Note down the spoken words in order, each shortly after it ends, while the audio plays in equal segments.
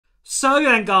So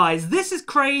then guys, this is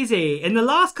crazy. In the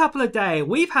last couple of days,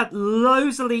 we've had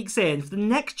loads of leaks in for the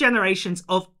next generations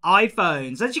of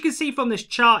iPhones. As you can see from this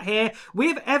chart here, we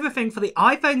have everything for the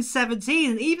iPhone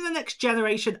 17 and even the next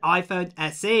generation iPhone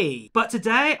SE. But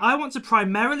today, I want to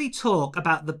primarily talk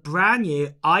about the brand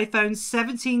new iPhone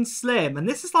 17 Slim. And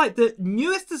this is like the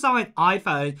newest design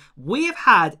iPhone we have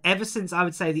had ever since, I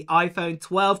would say, the iPhone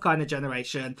 12 kind of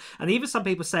generation. And even some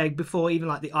people saying before even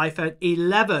like the iPhone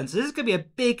 11. So this is going to be a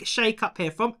big shake up here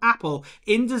from Apple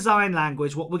in design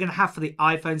language, what we're going to have for the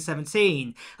iPhone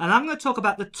 17. And I'm going to talk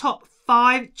about the top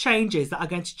 5 changes that are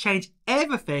going to change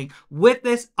everything with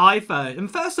this iPhone. And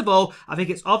first of all, I think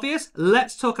it's obvious,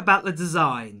 let's talk about the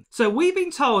design. So we've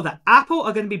been told that Apple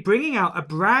are going to be bringing out a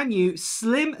brand new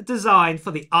slim design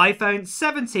for the iPhone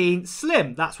 17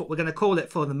 Slim. That's what we're going to call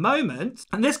it for the moment.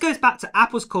 And this goes back to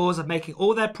Apple's cause of making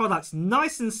all their products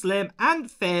nice and slim and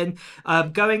thin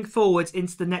going forwards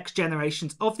into the next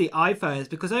generations of the iPhones,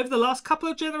 because over the last couple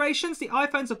of generations, the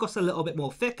iPhones have got a little bit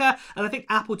more thicker, and I think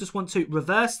Apple just want to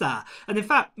reverse that. And in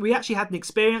fact, we actually had an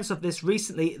experience of this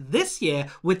recently this year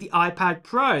with the iPad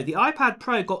Pro. The iPad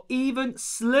Pro got even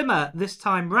slimmer this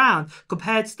time round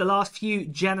compared to the last few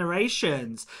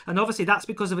generations. And obviously that's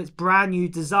because of its brand new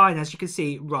design, as you can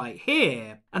see right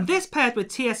here. And this paired with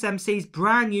TSMC's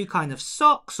brand new kind of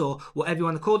socks, or whatever you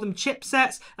want to call them,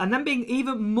 chipsets, and then being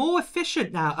even more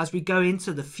efficient now as we go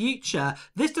into the future.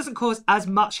 This doesn't cause as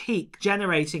much heat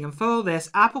generating, and for all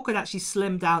this, Apple can actually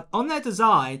slim down on their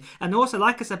design. And also,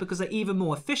 like I said, because they're even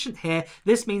more efficient here,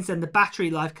 this means then the battery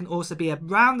life can also be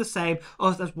around the same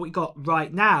as what we got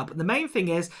right now. But the main thing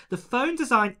is the phone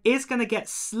design is going to get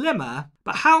slimmer.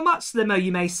 But how much slimmer,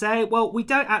 you may say? Well, we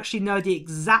don't actually know the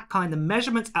exact kind of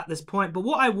measurements at this point, but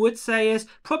what I would say is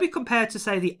probably compared to,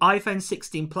 say, the iPhone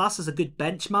 16 Plus as a good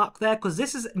benchmark there, because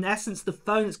this is in essence the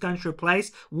phone it's going to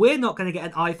replace. We're not going to get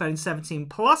an iPhone 17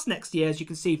 Plus next year, as you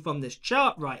can see from this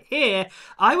chart right here.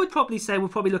 I would probably say we're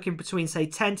probably looking between, say,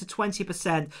 10 to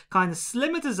 20% kind of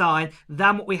slimmer design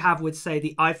than what we have with, say,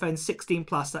 the iPhone 16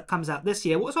 Plus that comes out this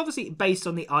year, what's obviously based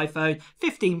on the iPhone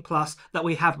 15 Plus that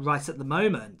we have right at the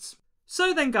moment.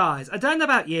 So then guys, I don't know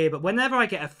about you, but whenever I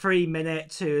get a free minute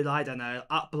to, I don't know,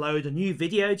 upload a new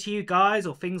video to you guys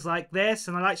or things like this,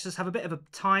 and I like to just have a bit of a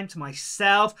time to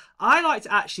myself, I like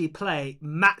to actually play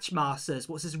Matchmasters,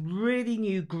 what's this really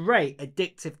new, great,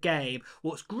 addictive game,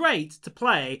 what's great to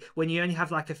play when you only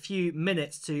have like a few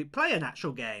minutes to play an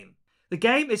actual game. The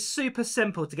game is super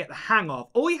simple to get the hang of.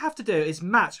 All you have to do is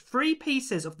match 3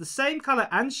 pieces of the same colour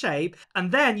and shape,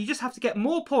 and then you just have to get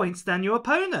more points than your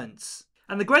opponents.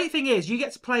 And the great thing is you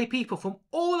get to play people from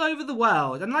all over the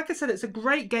world. And like I said, it's a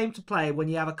great game to play when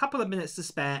you have a couple of minutes to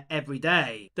spare every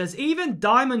day. There's even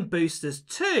diamond boosters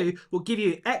too, will give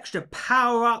you extra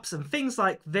power-ups and things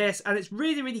like this. And it's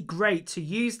really, really great to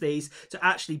use these to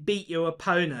actually beat your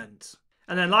opponent.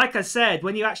 And then, like I said,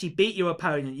 when you actually beat your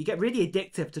opponent, you get really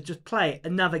addictive to just play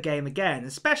another game again,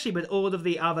 especially with all of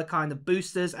the other kind of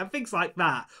boosters and things like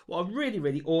that, what are really,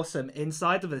 really awesome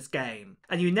inside of this game.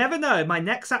 And you never know, my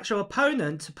next actual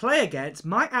opponent to play against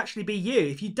might actually be you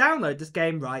if you download this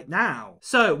game right now.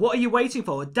 So, what are you waiting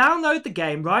for? Download the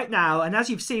game right now, and as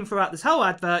you've seen throughout this whole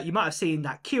advert, you might have seen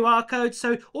that QR code,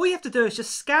 so all you have to do is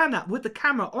just scan that with the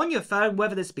camera on your phone,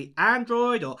 whether this be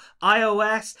Android or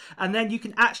iOS, and then you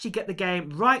can actually get the game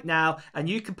right now, and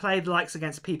you can play the likes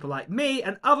against people like me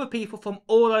and other people from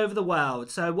all over the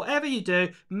world. So whatever you do,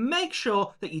 make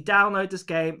sure that you download this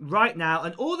game right now,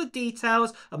 and all the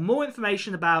details and more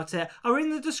information about it are in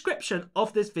the description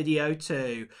of this video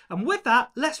too. And with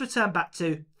that, let's return back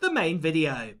to the main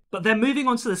video. But then moving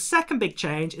on to the second big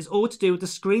change is all to do with the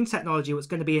screen technology, what's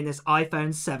going to be in this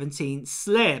iPhone 17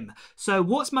 Slim. So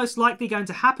what's most likely going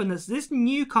to happen is this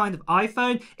new kind of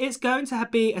iPhone, it's going to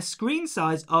be a screen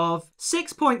size of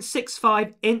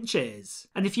 6.65 inches.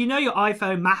 And if you know your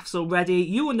iPhone maths already,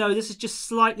 you will know this is just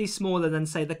slightly smaller than,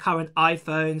 say, the current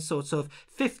iPhone sort of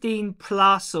 15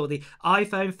 Plus or the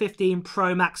iPhone 15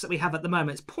 Pro Max that we have at the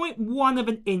moment. It's 0.1 of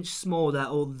an inch smaller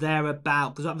or thereabout,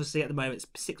 because obviously at the moment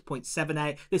it's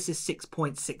 6.78. This is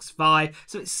 6.65,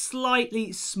 so it's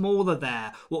slightly smaller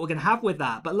there, what we're going to have with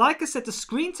that. But like I said, the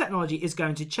screen technology is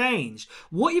going to change.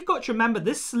 What you've got to remember,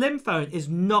 this slim phone is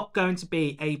not going to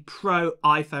be a Pro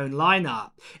iPhone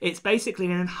lineup. It's basically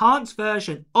an enhanced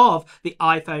version of the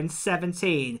iPhone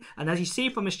 17. And as you see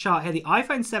from this chart here, the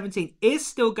iPhone 17 is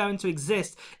still going to exist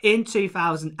exist in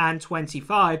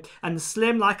 2025. And the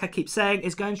Slim, like I keep saying,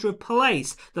 is going to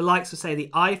replace the likes of, say, the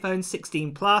iPhone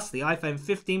 16 Plus, the iPhone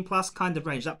 15 Plus kind of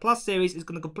range. That Plus series is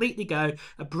going to completely go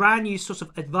a brand new sort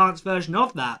of advanced version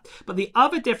of that. But the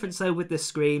other difference, though, with this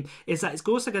screen is that it's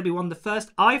also going to be one of the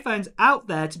first iPhones out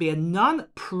there to be a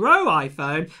non-Pro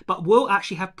iPhone, but will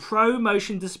actually have Pro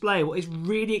Motion Display, what is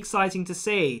really exciting to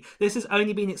see. This has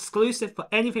only been exclusive for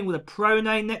anything with a Pro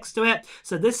name next to it.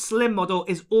 So this Slim model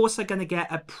is also going to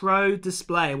get a Pro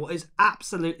display, what is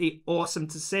absolutely awesome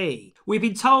to see. We've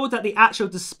been told that the actual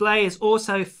display is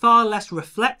also far less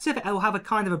reflective. It will have a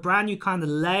kind of a brand new kind of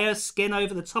layer skin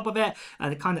over the top of it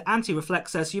and a kind of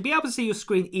anti-reflector, so you'll be able to see your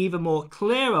screen even more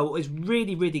clearer, what is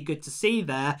really, really good to see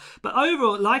there. But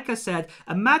overall, like I said,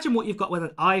 imagine what you've got with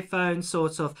an iPhone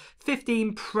sort of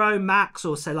 15 Pro Max,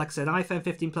 or say, like I said, an iPhone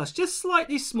 15 Plus, just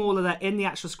slightly smaller there in the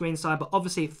actual screen size, but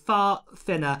obviously far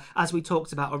thinner, as we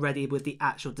talked about already with the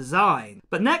actual design.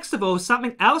 But next of all,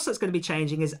 something else that's going to be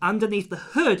changing is underneath the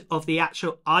hood of the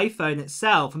actual iPhone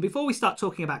itself. And before we start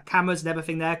talking about cameras and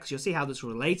everything there, because you'll see how this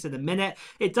relates in a minute,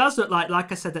 it does look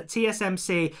like I said, that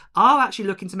TSMC are actually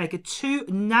looking to make a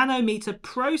 2nm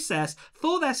process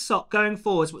for their SoC going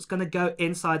forwards, what's going to go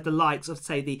inside the likes of,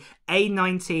 say, the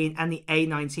A19 and the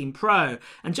A19 Pro.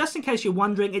 And just in case you're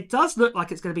wondering, it does look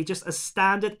like it's going to be just a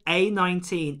standard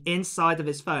A19 inside of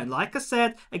his phone. Like I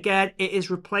said, again, it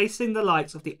is replacing the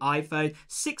likes of the iPhone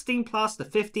 16 Plus, the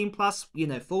 15 Plus,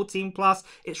 14 Plus.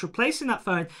 It's replacing that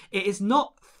phone. It is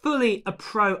not fully a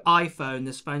Pro iPhone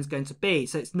this phone's going to be,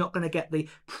 so it's not going to get the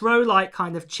Pro-like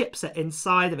kind of chipset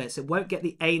inside of it, so it won't get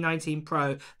the A19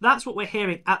 Pro. That's what we're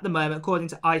hearing at the moment, according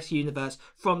to Ice Universe,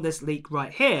 from this leak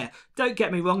right here. Don't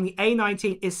get me wrong, the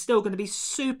A19 is still going to be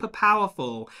super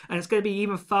powerful, and it's going to be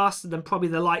even faster than probably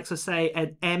the likes of, say,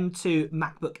 an M2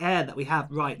 MacBook Air that we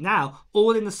have right now,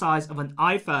 all in the size of an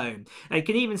iPhone. Now, you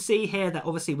can even see here that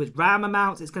obviously with RAM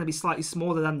amounts, it's going to be slightly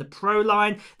smaller than the Pro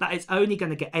line, that it's only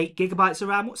going to get 8 GB of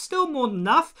RAM, still more than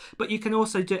enough, but you can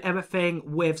also do everything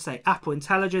with, say, Apple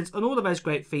Intelligence and all of those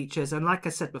great features. And like I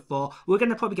said before, we're going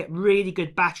to probably get really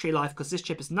good battery life because this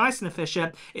chip is nice and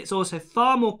efficient. It's also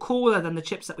far more cooler than the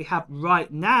chips that we have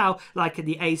right now, like in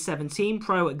the A17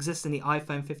 Pro exists in the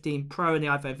iPhone 15 Pro and the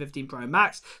iPhone 15 Pro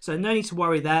Max, so no need to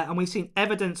worry there. And we've seen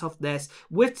evidence of this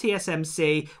with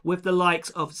TSMC, with the likes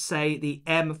of, say, the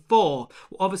M4.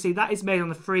 Obviously, that is made on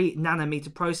a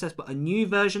 3nm process, but a new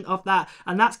version of that,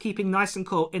 and that's keeping nice and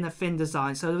cool in a thin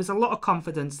design. So there's a lot of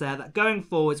confidence there that going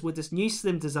forwards with this new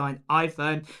slim design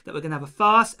iPhone, that we're going to have a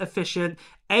fast, efficient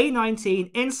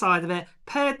A19 inside of it,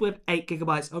 paired with 8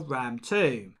 GB of RAM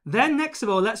too. Then next of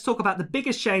all, let's talk about the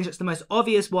biggest change, that's the most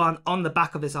obvious one on the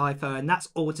back of this iPhone, and that's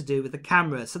all to do with the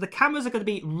cameras. So the cameras are going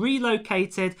to be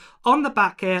relocated on the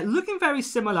back here, looking very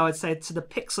similar, I'd say, to the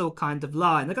Pixel kind of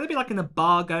line. They're going to be like in a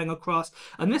bar going across,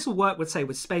 and this will work with, say,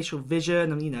 with spatial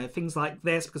vision and, things like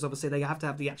this, because obviously they have to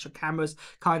have the actual cameras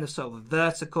kind of sort of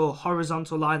vertical,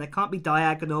 horizontal line. They can't be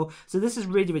diagonal. So this is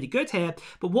really, really good here.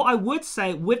 But what I would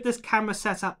say with this camera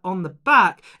setup on the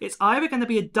back, it's either going to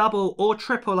be a double or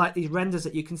triple like these renders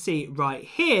that you can see right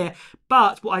here,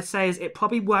 but what I say is it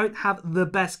probably won't have the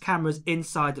best cameras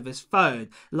inside of this phone.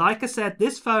 Like I said,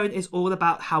 this phone is all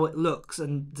about how it looks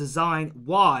and design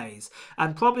wise,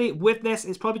 and probably with this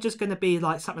it's probably just going to be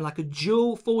like something like a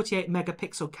dual 48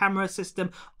 megapixel camera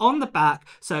system on the back,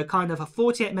 so kind of a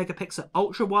 48 megapixel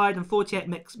ultra wide and 48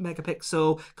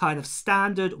 megapixel kind of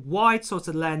standard wide sort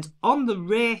of lens on the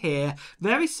rear here,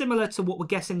 very similar to what we're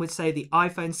getting with, say, the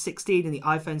iPhone 16 and the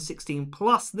iPhone 16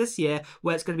 Plus this year,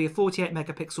 where it's going to be a 48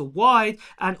 megapixel wide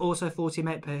and also 40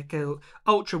 megapixel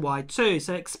ultra wide too.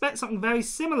 So expect something very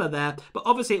similar there, but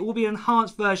obviously it will be an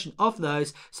enhanced version of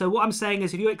those. So what I'm saying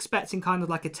is, if you're expecting kind of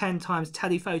like a 10 times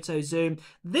telephoto zoom,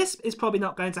 this is probably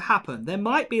not going to happen. There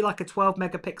might be like a 12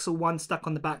 megapixel one stuck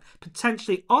on the back,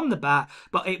 potentially on the back,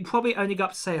 but it probably only got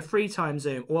up to, say, a 3 times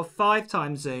zoom or a 5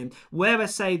 times zoom,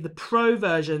 whereas, say, the Pro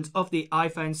versions of the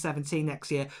iPhone 17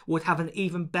 next year would have an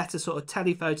even better sort of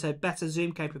telephoto, better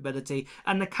zoom capability,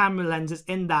 and the camera lenses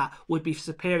in that would be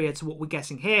superior to what we're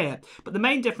getting here. But the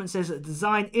main difference is that the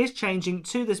design is changing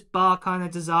to this bar kind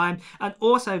of design, and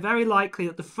also very likely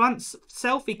that the front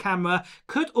selfie camera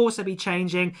could also be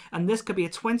changing, and this could be a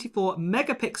 24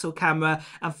 megapixel camera.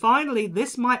 And finally,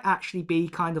 this might actually be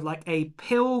kind of like a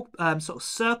pill sort of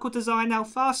circle design now,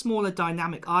 far smaller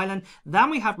dynamic island than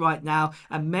we have right now,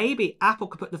 and maybe Apple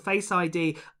could put the Face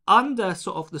ID under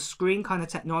sort of the screen kind of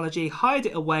technology, hide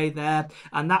it away there,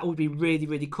 and that would be really,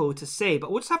 really cool to see.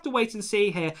 But we'll just have to wait and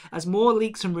see here as more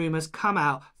leaks and rumors come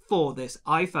out for this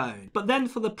iPhone. But then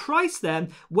for the price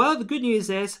then, well, the good news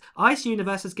is Ice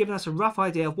Universe has given us a rough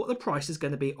idea of what the price is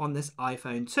going to be on this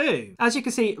iPhone 2. As you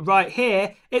can see right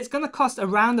here, it's going to cost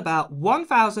around about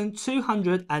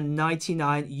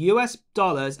 $1,299 US,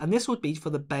 and this would be for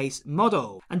the base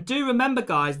model. And do remember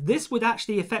guys, this would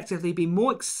actually effectively be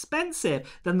more expensive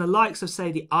than the likes of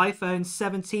say the iPhone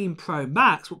 17 Pro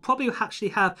Max, will probably actually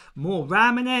have more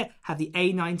RAM in it, have the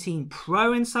A19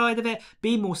 Pro inside of it,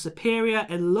 be more superior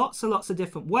in lots and lots of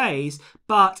different ways,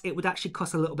 but it would actually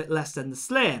cost a little bit less than the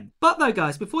Slim. But though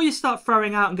guys, before you start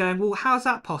throwing out and going, well, how's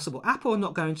that possible? Apple are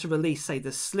not going to release say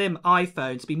the Slim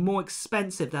iPhone to be more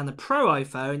expensive than the Pro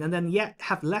iPhone and then yet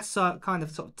have less kind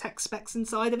of sort of tech specs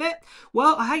inside of it.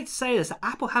 Well, I hate to say this,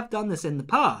 Apple have done this in the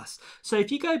past. So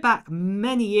if you go back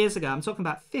many years ago, I'm talking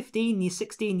about 16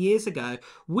 years ago,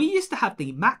 we used to have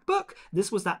the MacBook.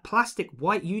 This was that plastic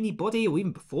white unibody, or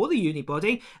even before the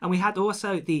unibody, and we had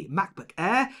also the MacBook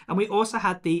Air, and we also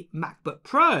had the MacBook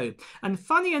Pro. And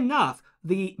funny enough,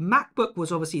 the MacBook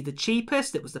was obviously the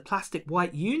cheapest. It was the plastic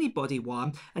white unibody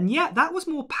one, and yet that was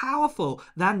more powerful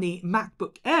than the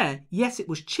MacBook Air. Yes, it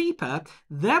was cheaper.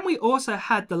 Then we also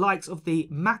had the likes of the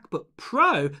MacBook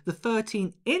Pro, the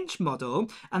 13-inch model,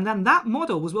 and then that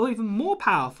model was even more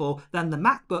powerful than the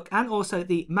MacBook and also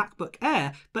the MacBook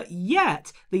Air, but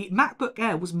yet the MacBook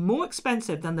Air was more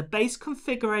expensive than the base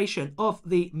configuration of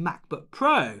the MacBook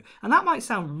Pro. And that might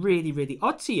sound really, really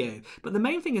odd to you, but the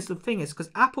main thing is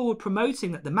because Apple would promote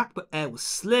that the MacBook Air was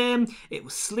slim, it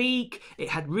was sleek, it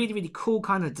had really, really cool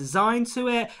kind of design to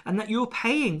it, and that you're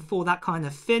paying for that kind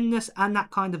of thinness and that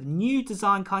kind of new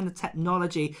design kind of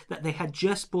technology that they had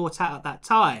just brought out at that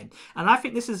time. And I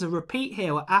think this is a repeat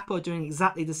here where Apple are doing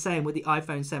exactly the same with the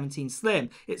iPhone 17 Slim.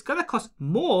 It's going to cost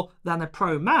more than a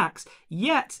Pro Max,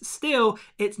 yet still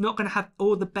it's not going to have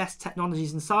all the best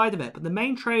technologies inside of it. But the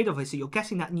main trade-off is that you're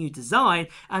getting that new design,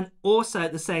 and also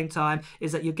at the same time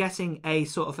is that you're getting a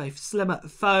sort of a slimmer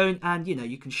phone, and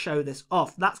you can show this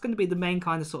off. That's going to be the main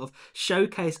kind of sort of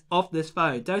showcase of this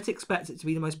phone. Don't expect it to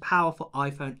be the most powerful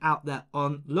iPhone out there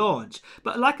on launch.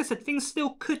 But like I said, things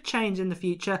still could change in the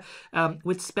future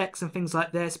with specs and things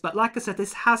like this. But like I said,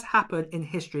 this has happened in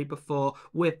history before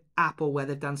with Apple where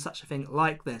they've done such a thing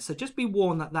like this. So just be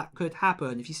warned that that could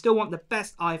happen. If you still want the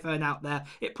best iPhone out there,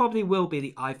 it probably will be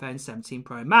the iPhone 17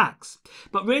 Pro Max.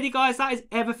 But really guys, that is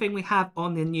everything we have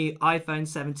on the new iPhone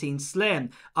 17 Slim.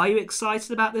 Are you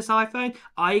excited about this iPhone?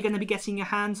 Are you going to be getting your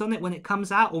hands on it when it comes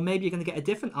out, or maybe you're going to get a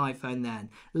different iPhone then?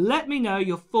 Let me know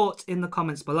your thoughts in the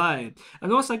comments below.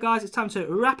 And also guys, it's time to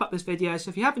wrap up this video, so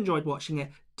if you have enjoyed watching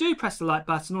it, do press the like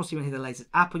button. Also, if you want to hear the latest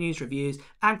Apple news, reviews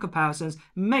and comparisons,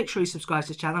 make sure you subscribe to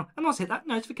the channel and also hit that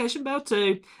notification bell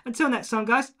too. Until next time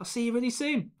guys, I'll see you really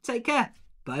soon. Take care.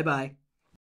 Bye bye.